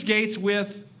enter his gates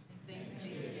with,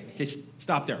 okay,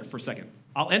 stop there for a second.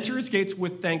 I'll enter his gates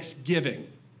with thanksgiving.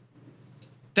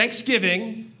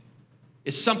 Thanksgiving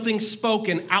is something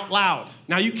spoken out loud.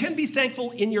 Now, you can be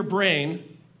thankful in your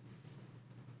brain,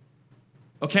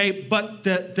 okay, but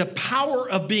the power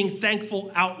of being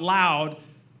thankful out loud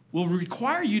will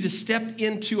require you to step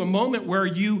into a moment where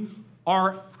you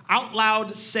are out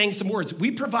loud saying some words.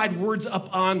 We provide words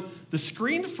up on the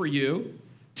screen for you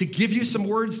to give you some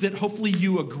words that hopefully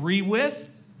you agree with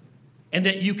and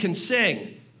that you can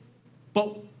sing.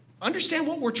 But understand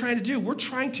what we're trying to do. We're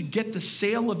trying to get the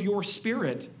sail of your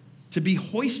spirit to be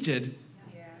hoisted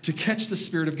to catch the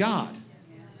Spirit of God.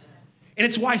 And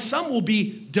it's why some will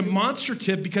be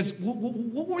demonstrative because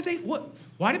what were they?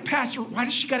 Why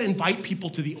does she got to invite people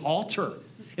to the altar?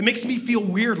 It makes me feel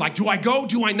weird. Like, do I go?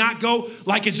 Do I not go?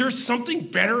 Like, is there something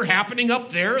better happening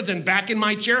up there than back in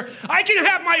my chair? I can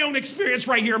have my own experience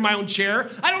right here in my own chair.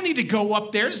 I don't need to go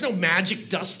up there. There's no magic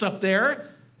dust up there.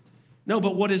 No,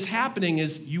 but what is happening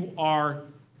is you are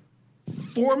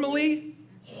formally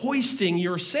hoisting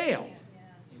your sail.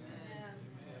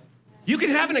 You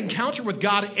can have an encounter with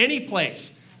God any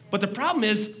place, but the problem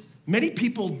is many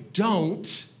people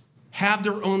don't have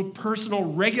their own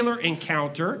personal regular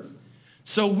encounter.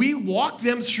 So we walk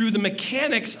them through the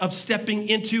mechanics of stepping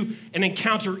into an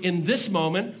encounter in this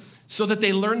moment so that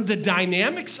they learn the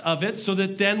dynamics of it, so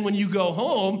that then when you go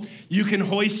home, you can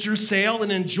hoist your sail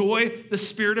and enjoy the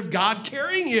Spirit of God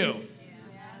carrying you.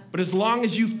 But as long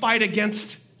as you fight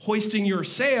against hoisting your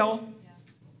sail,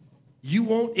 you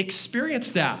won't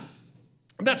experience that.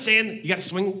 I'm not saying you got to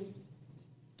swing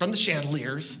from the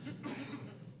chandeliers,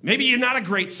 Maybe you're not a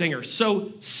great singer,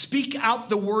 so speak out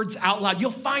the words out loud. You'll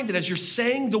find that as you're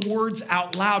saying the words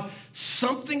out loud,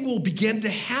 something will begin to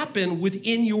happen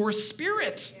within your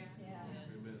spirit.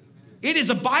 It is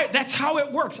that's how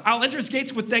it works. I'll enter his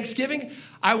gates with thanksgiving.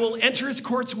 I will enter his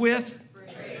courts with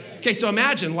praise. Okay, so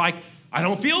imagine, like, I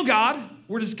don't feel God.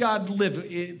 Where does God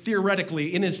live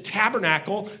theoretically? In his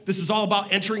tabernacle. This is all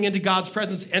about entering into God's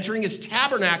presence, entering his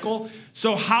tabernacle.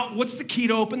 So what's the key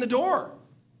to open the door?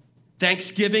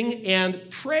 Thanksgiving and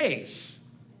praise.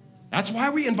 That's why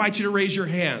we invite you to raise your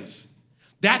hands.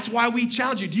 That's why we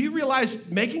challenge you. Do you realize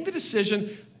making the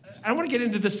decision? I don't want to get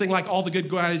into this thing like all the good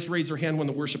guys raise their hand when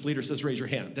the worship leader says raise your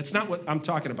hand. That's not what I'm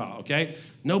talking about, okay?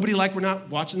 Nobody, like, we're not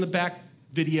watching the back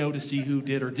video to see who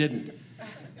did or didn't.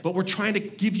 But we're trying to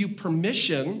give you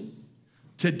permission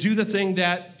to do the thing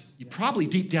that you probably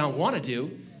deep down want to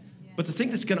do, but the thing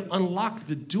that's going to unlock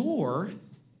the door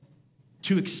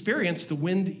to experience the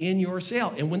wind in your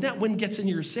sail. And when that wind gets in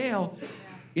your sail,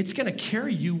 it's going to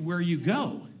carry you where you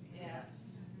go.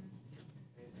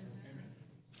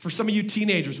 For some of you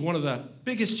teenagers, one of the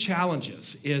biggest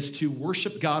challenges is to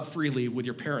worship God freely with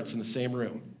your parents in the same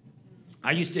room.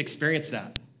 I used to experience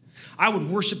that. I would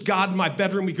worship God in my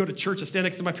bedroom. We'd go to church. I'd stand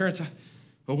next to my parents.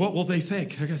 Well, what will they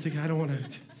think? They're going to think, I don't want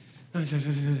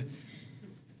to.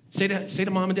 Say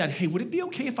to mom and dad, hey, would it be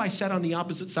okay if I sat on the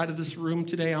opposite side of this room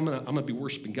today? I'm gonna be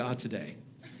worshiping God today.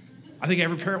 I think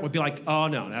every parent would be like, oh,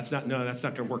 no, that's not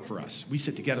going to work for us. We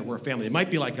sit together, we're a family. It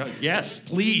might be like, yes,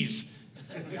 please.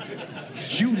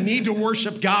 You need to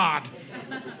worship God.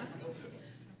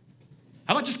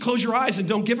 How about just close your eyes and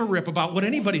don't give a rip about what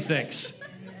anybody thinks?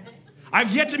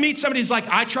 I've yet to meet somebody who's like,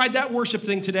 I tried that worship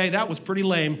thing today. That was pretty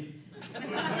lame.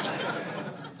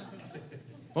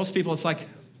 Most people, it's like,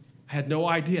 I had no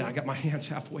idea. I got my hands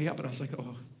halfway up, and I was like,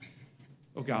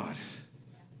 oh God,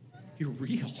 you're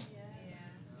real.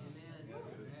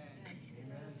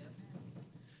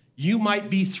 You might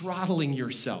be throttling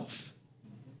yourself,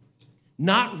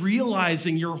 not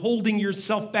realizing you're holding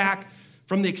yourself back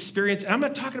from the experience. And I'm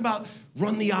not talking about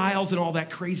run the aisles and all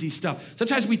that crazy stuff.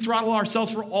 Sometimes we throttle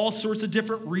ourselves for all sorts of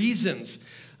different reasons.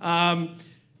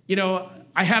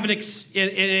 I have and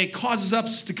it causes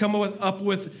us to come up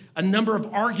with a number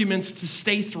of arguments to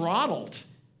stay throttled.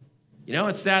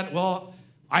 It's that, well,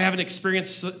 I haven't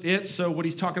experienced it, so what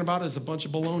he's talking about is a bunch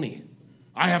of baloney.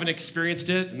 I haven't experienced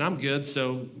it, and I'm good,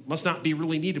 so must not be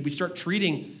really needed. We start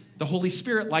treating the Holy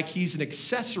Spirit like he's an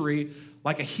accessory,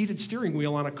 like a heated steering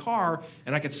wheel on a car,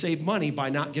 and I could save money by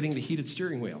not getting the heated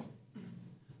steering wheel.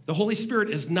 The Holy Spirit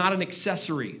is not an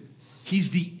accessory.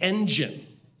 He's the engine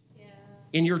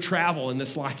in your travel in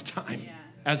this lifetime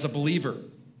as a believer.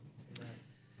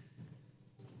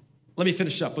 Let me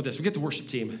finish up with this. We get the worship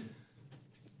team.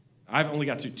 I've only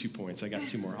got through 2 points. I got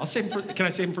 2 more. Can I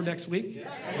save them for next week?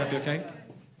 Would that be okay?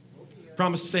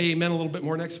 Promise to say amen a little bit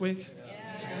more next week?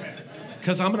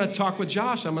 Because I'm going to talk with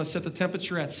Josh. I'm going to set the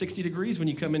temperature at 60 degrees when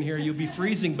you come in here. You'll be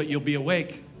freezing, but you'll be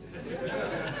awake.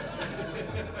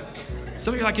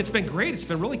 Some of you are like, it's been great. It's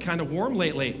been really kind of warm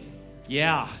lately.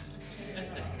 Yeah.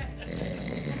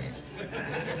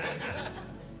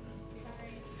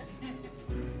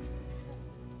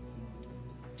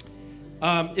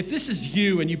 If this is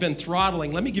you and you've been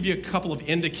throttling, let me give you a couple of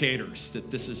indicators that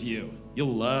this is you.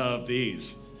 You'll love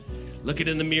these. Look it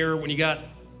in the mirror when you got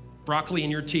broccoli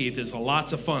in your teeth. It's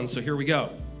lots of fun, so here we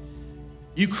go.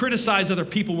 You criticize other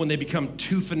people when they become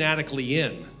too fanatically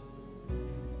in.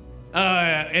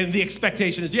 And the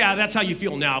expectation is, yeah, that's how you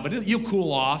feel now, but you'll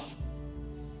cool off.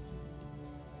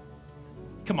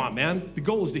 Come on, man. The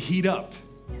goal is to heat up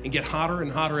and get hotter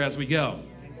and hotter as we go.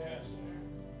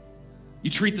 You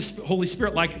treat the Holy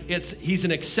Spirit like he's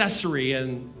an accessory,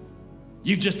 and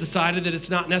you've just decided that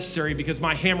it's not necessary because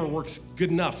my hammer works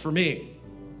good enough for me.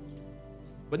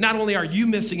 But not only are you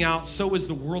missing out, so is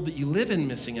the world that you live in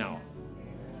missing out.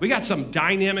 We got some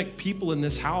dynamic people in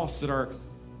this house they're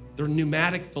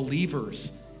pneumatic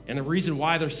believers. And the reason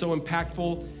why they're so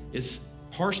impactful is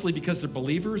partially because they're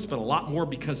believers, but a lot more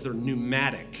because they're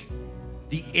pneumatic.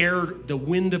 The air, the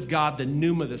wind of God, the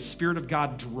pneuma, the Spirit of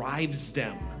God drives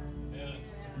them.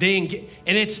 And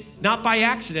it's not by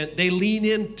accident. They lean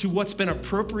into what's been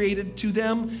appropriated to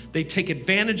them. They take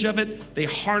advantage of it. They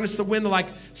harness the wind. They're like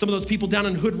some of those people down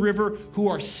in Hood River who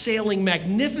are sailing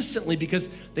magnificently because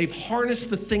they've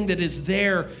harnessed the thing that is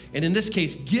there, and in this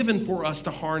case, given for us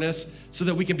to harness so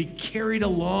that we can be carried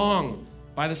along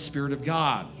by the Spirit of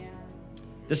God. Yeah.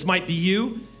 This might be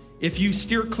you if you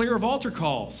steer clear of altar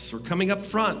calls or coming up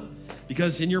front,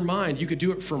 because in your mind, you could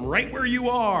do it from right where you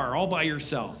are, all by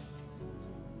yourself.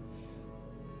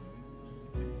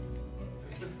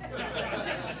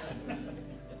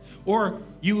 Or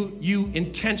you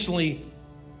intentionally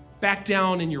back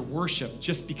down in your worship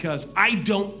just because I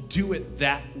don't do it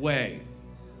that way.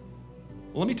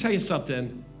 Well, let me tell you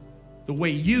something. The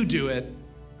way you do it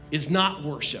is not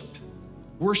worship.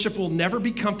 Worship will never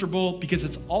be comfortable because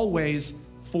it's always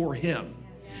for him.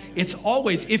 It's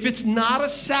always, if it's not a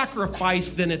sacrifice,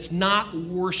 then it's not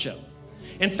worship.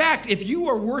 In fact, if you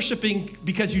are worshiping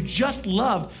because you just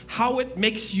love how it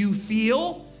makes you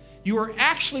feel, you are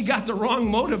actually got the wrong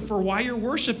motive for why you're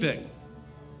worshiping.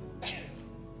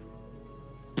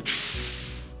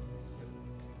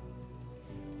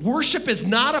 Worship is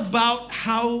not about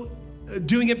how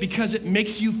doing it because it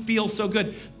makes you feel so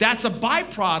good. That's a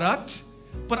byproduct,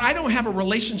 but I don't have a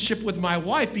relationship with my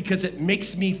wife because it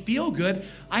makes me feel good.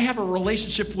 I have a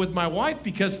relationship with my wife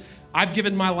because I've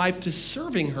given my life to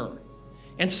serving her.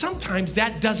 And sometimes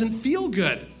that doesn't feel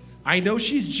good. I know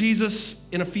she's Jesus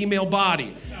in a female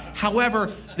body.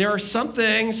 However, there are some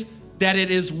things that it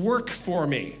is work for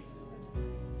me.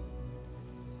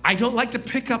 I don't like to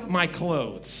pick up my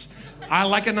clothes. I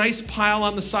like a nice pile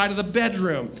on the side of the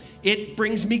bedroom. It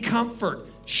brings me comfort.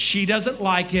 She doesn't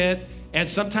like it, and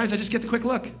sometimes I just get the quick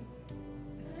look.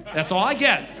 That's all I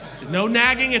get. No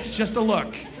nagging, it's just a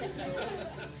look.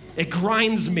 It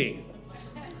grinds me.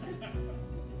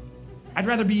 I'd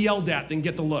rather be yelled at than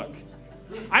get the look.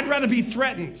 I'd rather be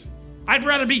threatened. I'd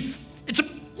rather be,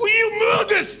 will you move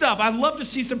this stuff? I'd love to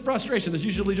see some frustration. There's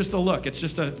usually just a look. It's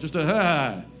just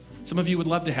a. Some of you would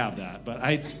love to have that, but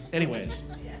anyways.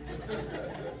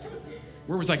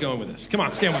 Where was I going with this? Come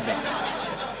on, stand with me.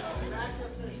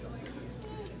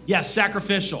 Yes,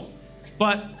 sacrificial.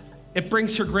 But it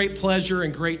brings her great pleasure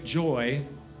and great joy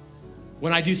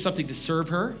when I do something to serve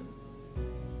her,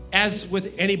 as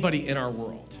with anybody in our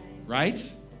world,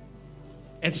 right?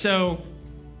 And so,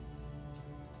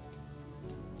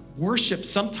 worship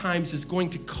sometimes is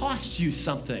going to cost you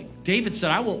something. David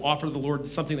said, I won't offer the Lord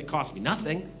something that costs me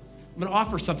nothing. I'm going to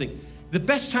offer something. The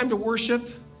best time to worship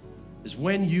is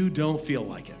when you don't feel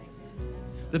like it.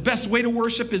 The best way to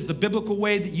worship is the biblical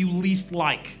way that you least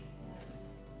like.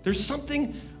 There's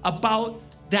something about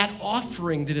that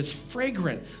offering that is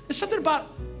fragrant. There's something about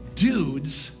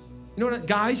dudes, you know what,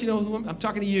 guys, you know who I'm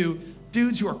talking to you,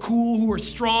 dudes who are cool, who are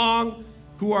strong,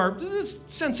 who are this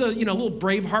sense of, a little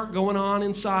brave heart going on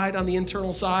inside, on the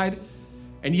internal side.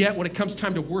 And yet when it comes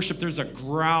time to worship, there's a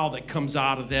growl that comes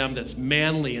out of them that's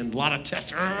manly and a lot of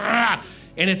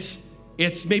and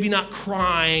it's maybe not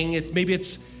crying, but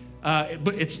it's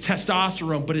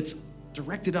testosterone, but it's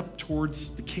directed up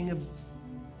towards the King of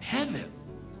Heaven.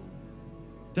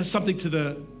 Does something to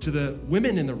the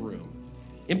women in the room,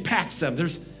 impacts them.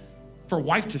 For a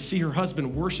wife to see her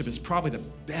husband worship is probably the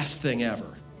best thing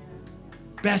ever.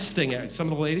 Best thing ever.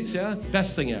 Some of the ladies, yeah,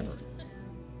 best thing ever.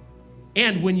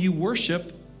 And when you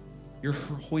worship, you're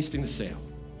hoisting the sail.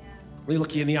 Let me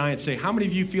look you in the eye and say, how many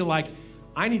of you feel like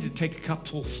I need to take a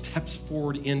couple steps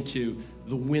forward into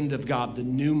the wind of God, the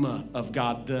pneuma of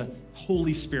God, the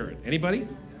Holy Spirit? Anybody?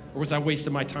 Or was I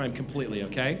wasting my time completely,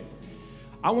 okay?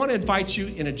 I want to invite you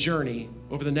in a journey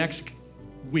over the next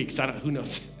weeks. Who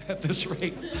knows? At this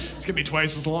rate, it's going to be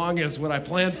twice as long as what I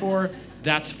planned for.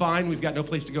 That's fine. We've got no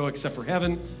place to go except for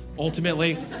heaven,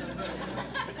 ultimately.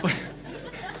 But,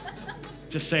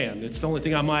 just saying, it's the only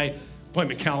thing on my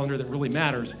appointment calendar that really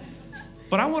matters.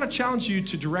 But I want to challenge you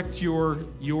to direct your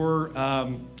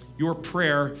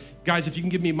prayer. Guys, if you can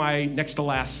give me my next to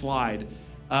last slide.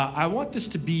 I want this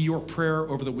to be your prayer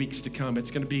over the weeks to come.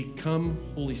 It's going to be, come,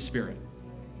 Holy Spirit.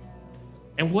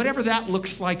 And whatever that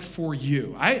looks like for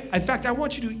you. In fact, I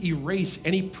want you to erase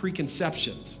any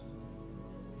preconceptions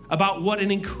about what an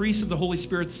increase of the Holy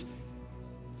Spirit's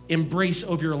embrace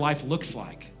over your life looks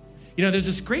like. There's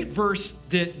this great verse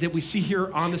that we see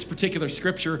here on this particular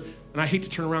scripture, and I hate to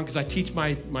turn around because I teach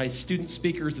my student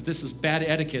speakers that this is bad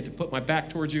etiquette to put my back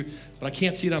towards you, but I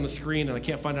can't see it on the screen and I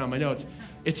can't find it on my notes.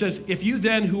 It says, if you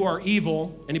then who are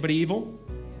evil, anybody evil?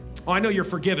 Oh, I know you're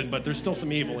forgiven, but there's still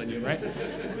some evil in you, right?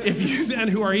 If you then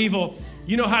who are evil,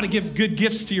 you know how to give good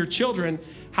gifts to your children,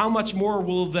 how much more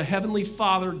will the Heavenly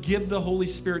Father give the Holy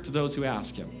Spirit to those who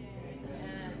ask Him?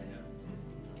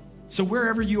 So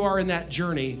wherever you are in that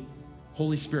journey,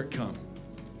 Holy Spirit, come.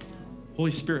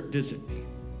 Holy Spirit, visit me.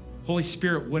 Holy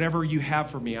Spirit, whatever you have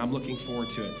for me, I'm looking forward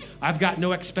to it. I've got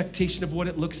no expectation of what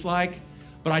it looks like,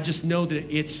 but I just know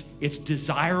that it's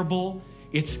desirable.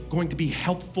 It's going to be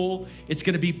helpful. It's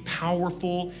going to be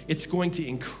powerful. It's going to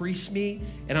increase me,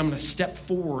 and I'm going to step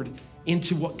forward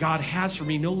into what God has for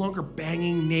me, no longer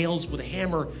banging nails with a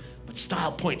hammer, but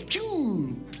style points.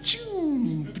 Pachoon,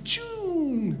 pachoon,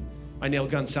 pachoon. My nail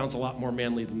gun sounds a lot more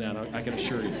manly than that, I can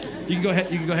assure you. You can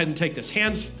go ahead and take this.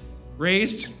 Hands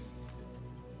raised.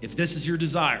 if this is your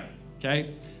desire,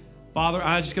 okay? Father,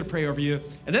 I'm just going to pray over you.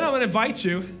 And then I'm going to invite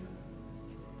you,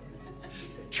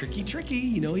 tricky,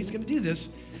 you know he's going to do this,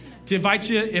 to invite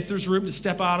you, if there's room, to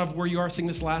step out of where you are, sing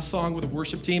this last song with the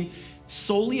worship team,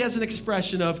 solely as an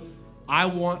expression of, I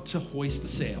want to hoist the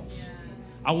sails.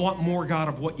 I want more, God,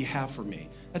 of what you have for me.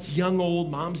 That's young,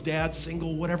 old, mom's, dad,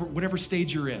 single, whatever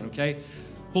stage you're in, okay?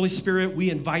 Holy Spirit, we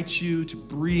invite you to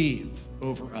breathe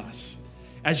over us.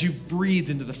 As you breathed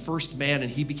into the first man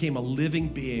and he became a living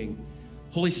being,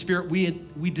 Holy Spirit,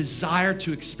 we desire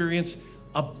to experience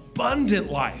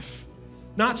abundant life,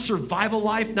 not survival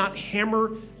life, not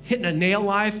hammer hitting a nail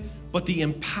life, but the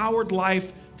empowered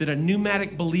life that a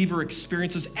pneumatic believer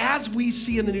experiences, as we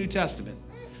see in the New Testament.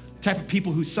 The type of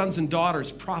people whose sons and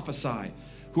daughters prophesy,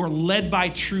 who are led by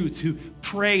truth, who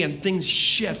pray and things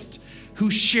shift, who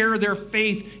share their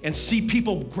faith and see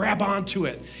people grab onto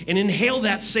it and inhale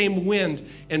that same wind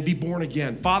and be born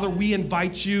again. Father, we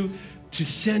invite you to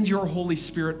send your Holy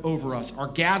Spirit over us, our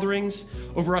gatherings,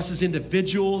 over us as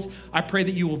individuals. I pray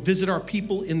that you will visit our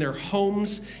people in their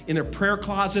homes, in their prayer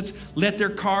closets. Let their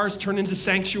cars turn into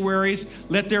sanctuaries.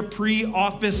 Let their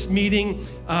pre-office meeting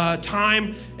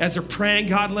time as they're praying,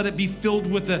 God, let it be filled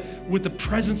with the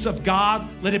presence of God.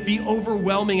 Let it be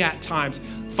overwhelming at times.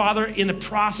 Father, in the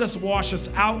process, wash us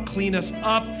out, clean us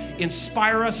up,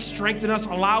 inspire us, strengthen us,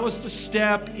 allow us to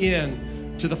step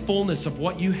in to the fullness of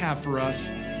what you have for us.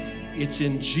 It's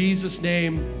in Jesus'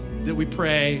 name that we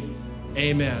pray.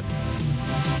 Amen.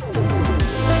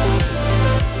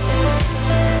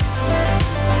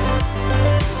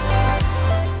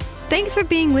 Thanks for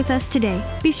being with us today.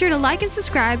 Be sure to like and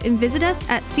subscribe and visit us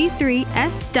at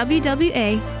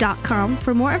c3swwa.com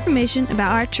for more information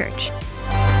about our church.